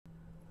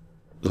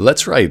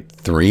Let's write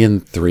 3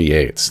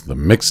 3/8, the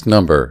mixed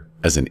number,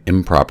 as an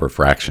improper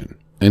fraction.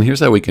 And here's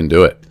how we can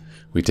do it.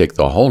 We take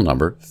the whole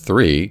number,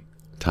 3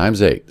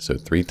 times 8. So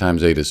 3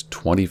 times 8 is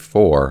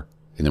 24,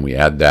 and then we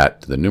add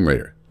that to the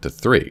numerator, to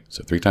 3.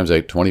 So 3 times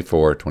 8,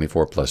 24.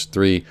 24 plus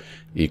 3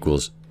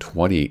 equals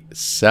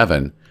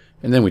 27.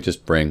 And then we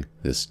just bring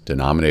this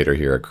denominator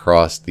here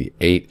across the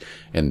 8.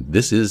 And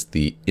this is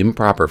the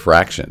improper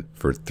fraction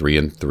for 3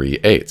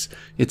 3/8.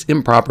 It's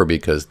improper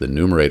because the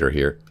numerator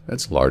here,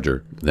 that's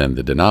larger than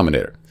the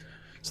denominator.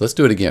 So let's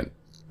do it again.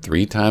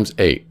 3 times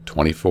 8,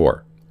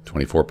 24.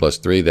 24 plus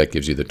 3, that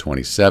gives you the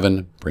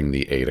 27. Bring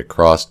the 8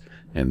 across,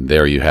 and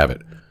there you have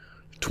it.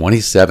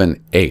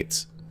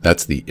 27/8.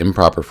 That's the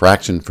improper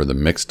fraction for the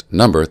mixed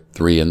number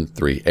 3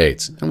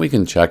 3/8. And we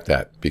can check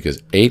that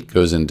because 8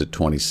 goes into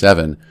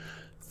 27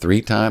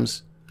 3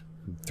 times.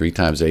 3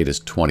 times 8 is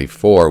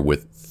 24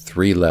 with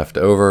 3 left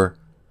over.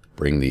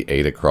 Bring the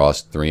 8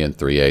 across, 3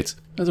 3/8.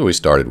 That's what we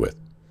started with.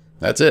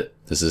 That's it.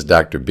 This is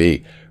Dr.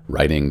 B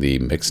writing the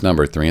mixed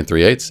number 3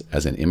 3/8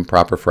 as an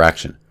improper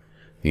fraction.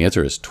 The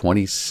answer is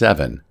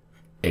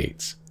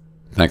 27/8.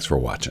 Thanks for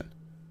watching.